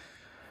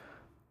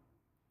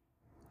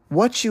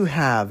 what you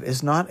have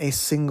is not a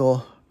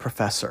single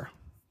professor.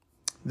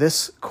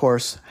 This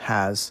course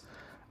has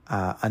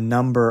a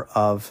number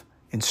of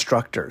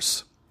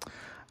instructors,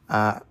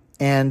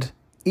 and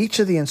each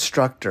of the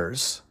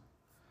instructors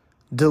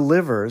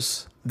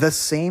delivers the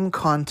same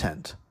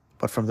content,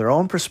 but from their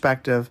own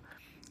perspective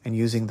and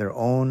using their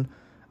own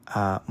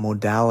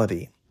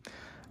modality,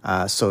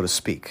 so to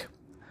speak.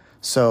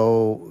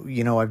 So,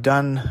 I've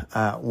done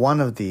one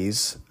of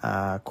these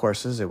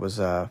courses. I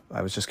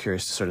was just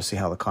curious to sort of see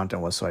how the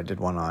content was, so I did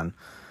one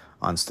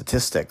on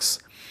statistics.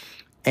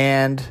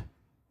 And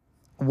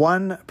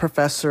one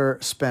professor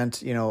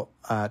spent,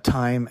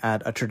 time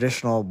at a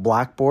traditional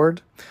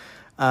blackboard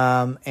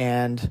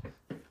and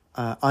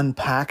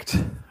unpacked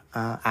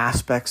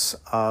aspects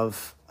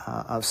of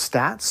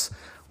stats,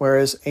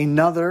 whereas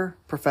another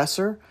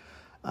professor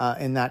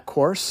in that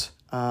course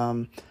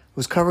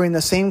was covering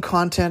the same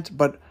content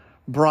but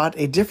brought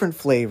a different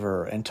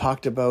flavor and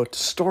talked about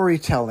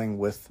storytelling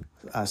with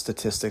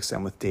statistics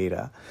and with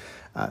data.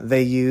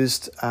 They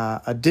used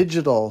a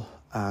digital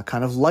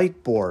kind of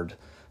light board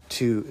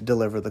to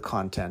deliver the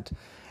content.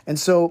 And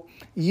so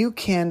you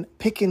can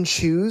pick and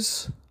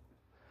choose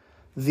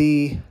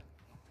the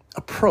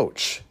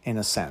approach, in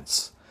a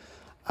sense.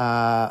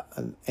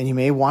 And you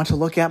may want to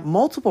look at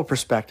multiple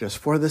perspectives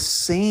for the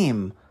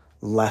same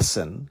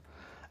lesson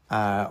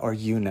or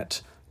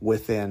unit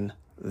within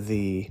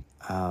the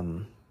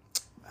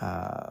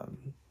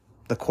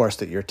course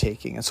that you're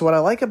taking. And so what I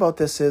like about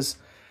this is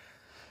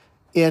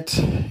it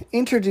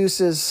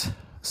introduces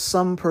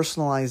some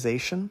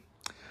personalization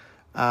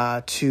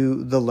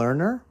to the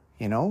learner,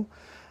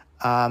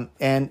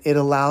 and it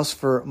allows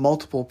for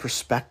multiple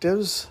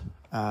perspectives.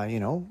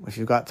 If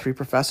you've got 3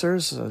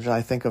 professors,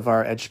 I think of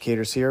our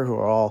educators here who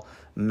are all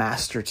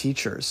master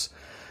teachers,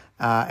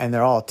 and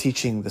they're all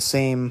teaching the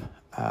same,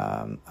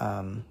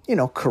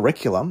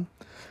 curriculum,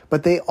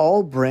 but they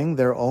all bring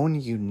their own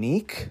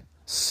unique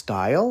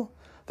style,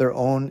 their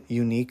own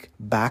unique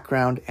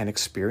background and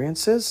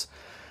experiences.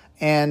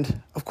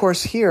 And of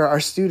course, here our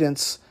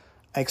students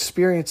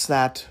experience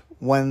that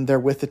when they're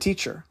with the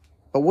teacher.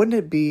 But wouldn't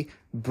it be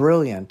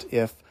brilliant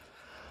if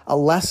a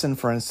lesson,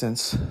 for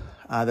instance,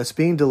 that's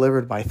being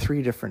delivered by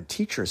 3 different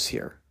teachers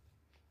here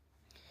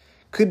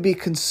could be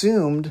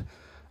consumed?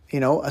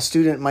 A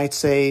student might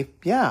say,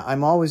 yeah,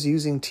 I'm always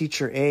using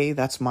teacher A.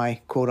 That's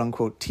my quote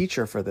unquote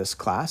teacher for this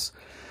class.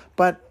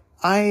 But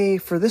I,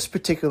 for this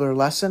particular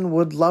lesson,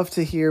 would love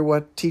to hear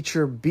what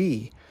teacher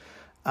B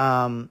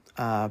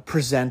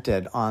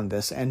presented on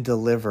this and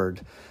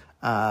delivered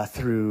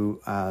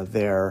through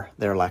their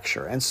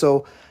lecture. And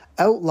so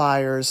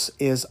Outliers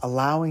is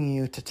allowing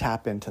you to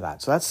tap into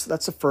that. So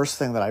that's the first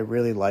thing that I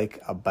really like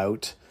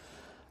about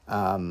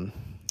the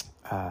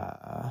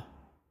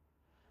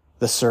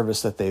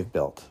service that they've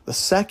built. The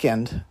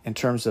second, in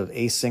terms of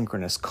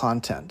asynchronous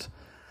content,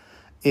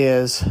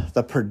 is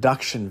the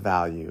production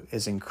value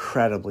is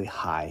incredibly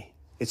high.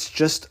 It's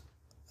just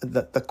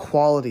the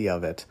quality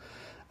of it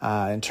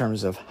in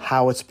terms of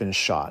how it's been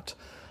shot,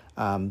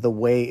 the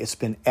way it's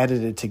been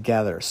edited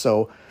together.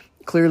 So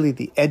clearly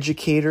the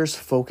educators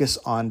focus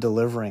on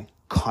delivering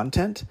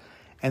content,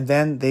 and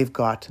then they've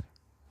got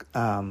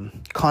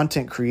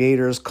content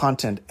creators,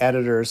 content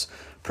editors,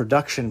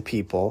 production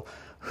people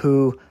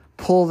who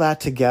pull that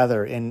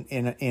together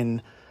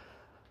in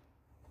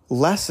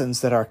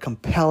lessons that are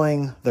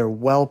compelling, they're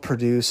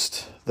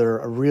well-produced, they're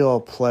a real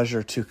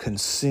pleasure to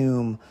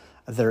consume,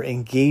 they're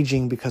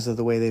engaging because of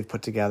the way they've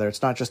put together.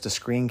 It's not just a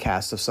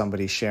screencast of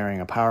somebody sharing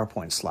a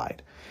PowerPoint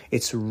slide.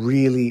 It's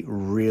really,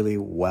 really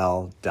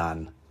well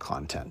done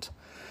content.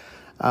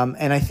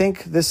 And I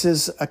think this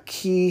is a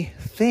key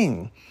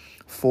thing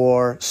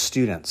for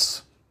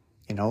students.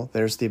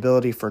 There's the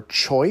ability for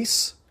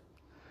choice.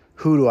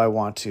 Who do I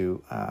want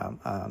to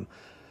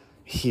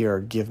hear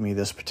give me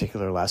this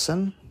particular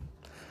lesson?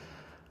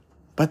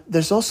 But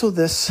there's also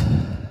this,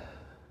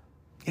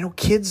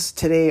 kids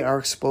today are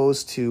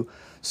exposed to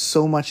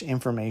so much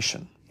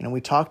information. We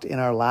talked in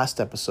our last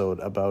episode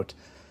about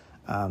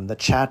the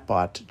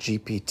chatbot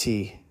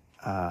GPT,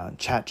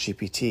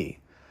 ChatGPT.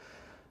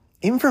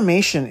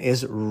 Information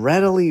is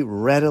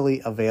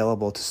readily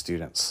available to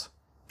students.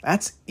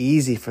 That's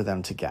easy for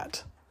them to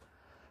get.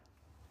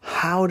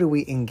 How do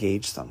we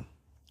engage them?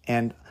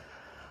 And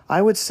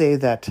I would say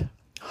that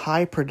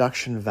high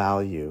production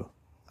value,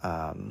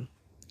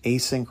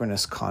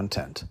 asynchronous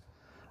content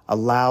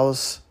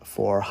allows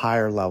for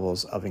higher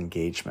levels of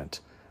engagement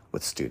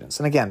with students.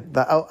 And again,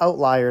 the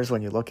outliers,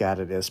 when you look at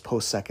it, is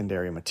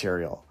post-secondary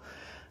material.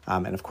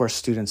 And of course,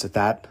 students at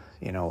that,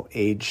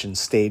 age and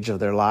stage of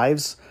their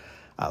lives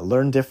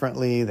learn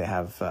differently. They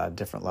have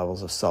different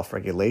levels of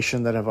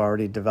self-regulation that have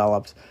already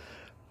developed.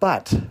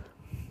 But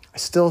I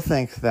still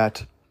think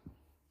that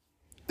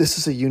this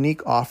is a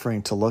unique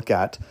offering to look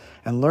at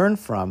and learn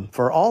from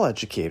for all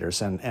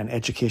educators and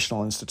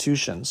educational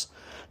institutions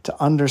to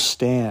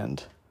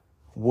understand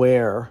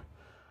where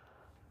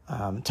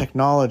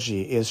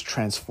technology is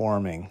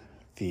transforming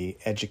the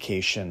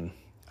education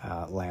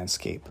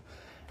landscape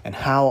and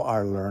how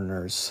our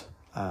learners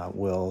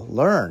will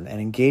learn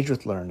and engage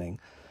with learning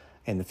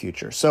in the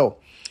future. So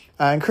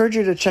I encourage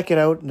you to check it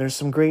out. There's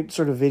some great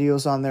sort of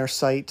videos on their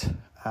site.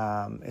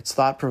 It's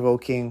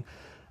thought-provoking.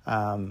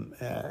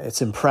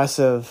 It's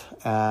impressive.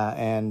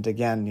 And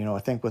again, I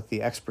think with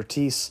the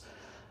expertise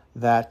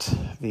that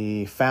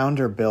the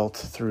founder built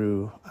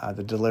through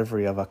the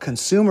delivery of a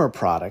consumer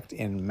product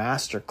in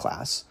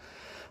Masterclass,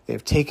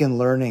 they've taken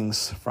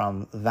learnings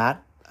from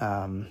that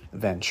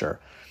venture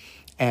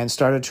and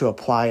started to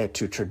apply it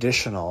to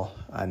traditional,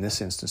 in this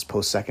instance,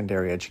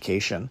 post-secondary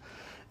education.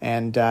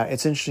 And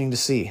it's interesting to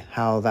see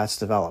how that's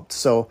developed.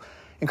 So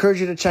encourage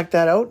you to check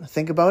that out,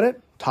 think about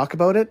it, talk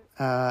about it,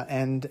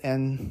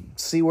 and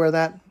see where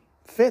that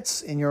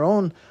fits in your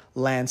own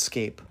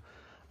landscape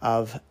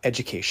of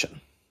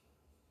education.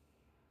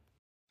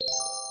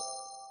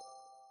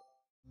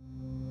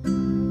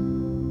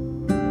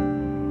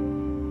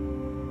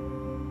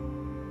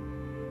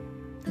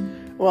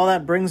 Well,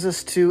 that brings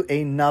us to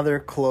another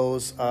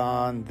close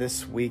on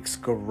this week's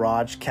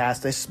Garage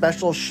Cast. A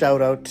special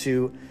shout out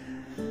to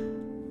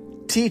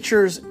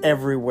teachers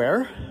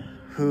everywhere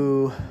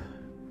who,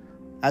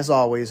 as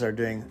always, are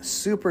doing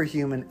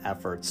superhuman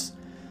efforts.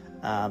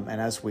 And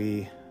as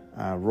we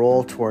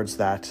roll towards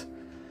that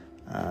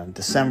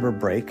December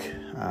break,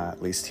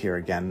 at least here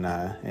again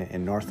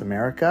in North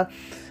America,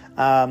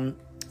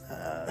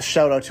 a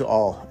shout out to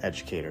all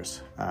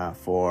educators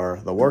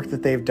for the work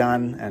that they've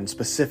done, and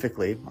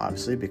specifically,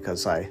 obviously,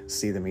 because I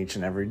see them each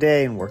and every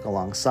day and work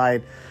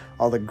alongside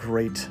all the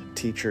great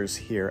teachers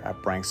here at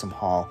Branksome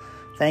Hall.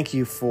 Thank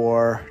you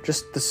for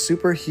just the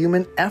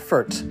superhuman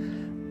effort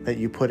that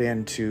you put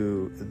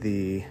into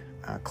the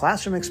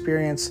classroom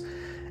experience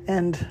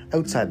and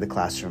outside the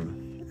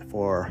classroom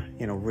for,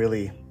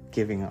 really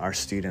giving our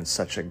students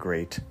such a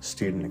great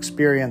student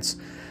experience.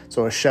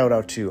 So a shout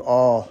out to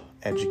all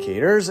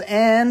educators,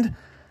 and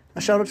a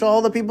shout out to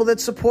all the people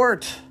that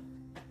support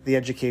the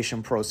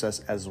education process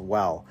as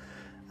well.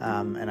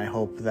 And I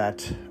hope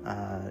that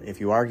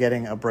if you are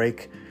getting a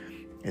break,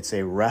 it's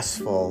a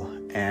restful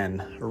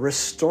and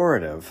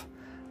restorative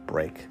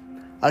break.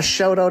 A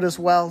shout out as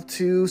well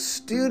to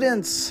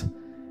students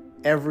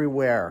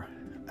everywhere.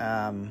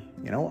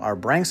 Our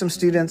Branksome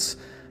students,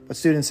 but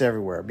students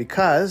everywhere,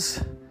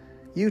 because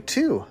you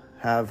too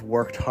have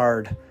worked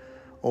hard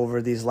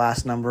over these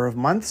last number of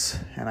months,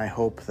 and I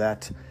hope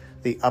that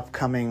the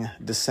upcoming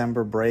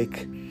December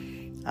break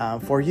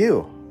for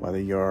you, whether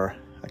you're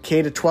a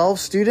K-12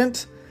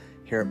 student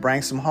here at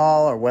Branksome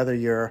Hall, or whether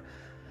you're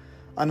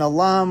an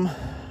alum,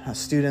 a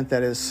student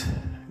that is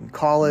in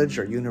college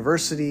or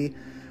university,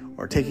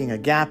 or taking a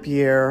gap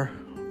year,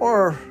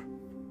 or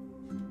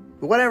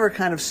whatever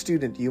kind of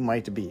student you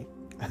might be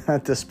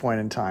at this point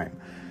in time.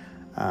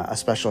 A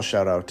special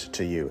shout out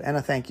to you and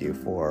a thank you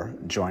for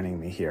joining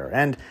me here.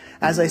 And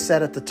as I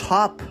said at the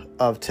top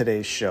of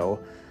today's show,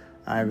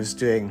 I was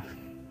doing,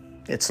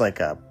 it's like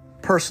a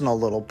personal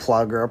little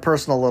plug or a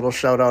personal little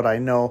shout out. I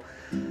know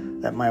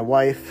that my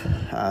wife,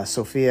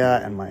 Sophia,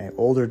 and my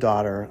older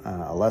daughter,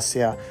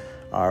 Alessia,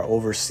 are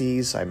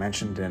overseas. I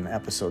mentioned in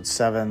episode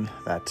 7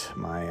 that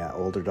my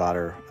older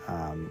daughter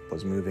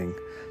was moving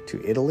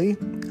to Italy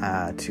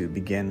to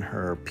begin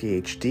her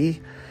PhD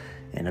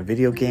in a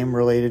video game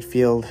related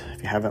field.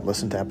 If you haven't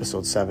listened to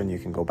episode 7, you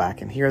can go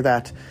back and hear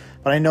that.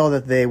 But I know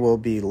that they will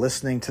be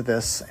listening to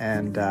this,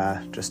 and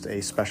just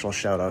a special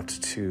shout out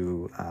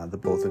to the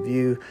both of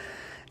you,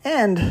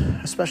 and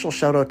a special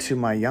shout out to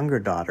my younger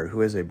daughter,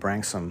 who is a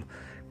Branksome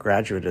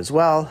graduate as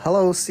well.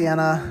 Hello,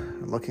 Sienna.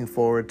 Looking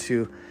forward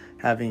to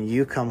having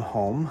you come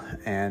home,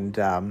 and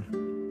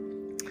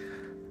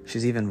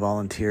she's even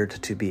volunteered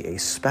to be a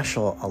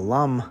special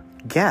alum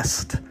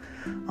guest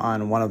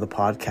on one of the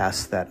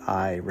podcasts that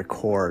I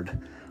record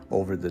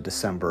over the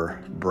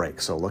December break.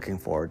 So looking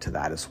forward to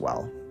that as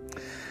well.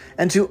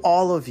 And to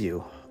all of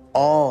you,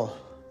 all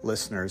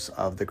listeners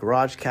of the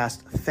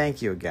GarageCast,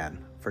 thank you again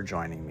for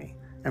joining me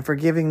and for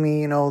giving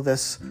me,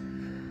 this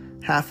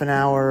half an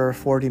hour,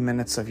 40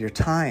 minutes of your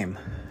time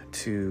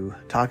to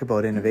talk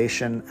about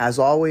innovation. As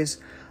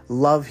always,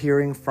 love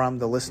hearing from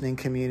the listening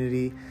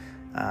community,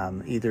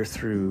 either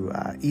through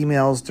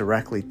emails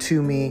directly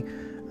to me,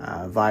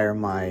 via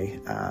my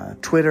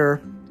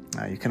Twitter.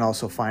 You can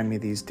also find me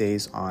these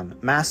days on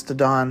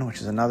Mastodon, which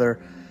is another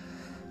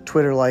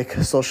Twitter-like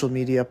social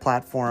media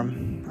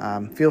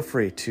platform. Feel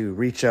free to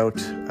reach out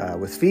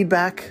with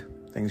feedback,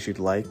 things you'd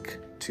like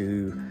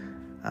to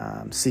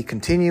see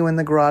continue in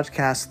the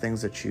GarageCast,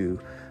 things that you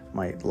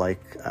might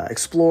like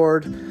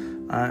explored,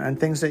 and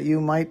things that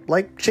you might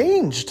like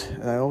changed.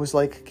 I always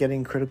like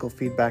getting critical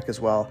feedback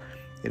as well.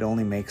 It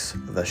only makes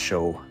the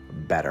show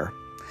better.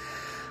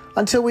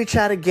 Until we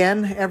chat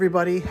again,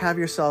 everybody, have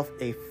yourself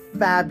a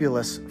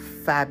fabulous,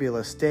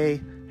 fabulous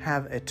day.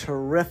 Have a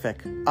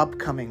terrific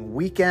upcoming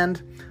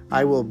weekend.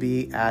 I will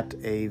be at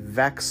a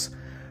VEX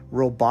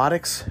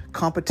robotics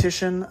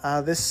competition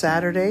this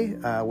Saturday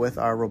with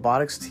our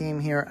robotics team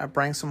here at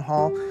Branksome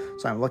Hall.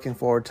 So I'm looking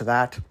forward to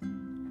that.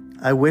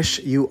 I wish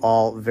you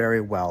all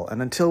very well.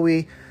 And until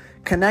we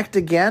connect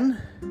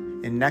again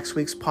in next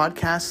week's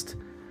podcast,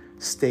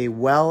 stay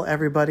well,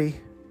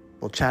 everybody.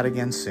 We'll chat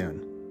again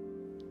soon.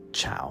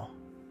 Ciao.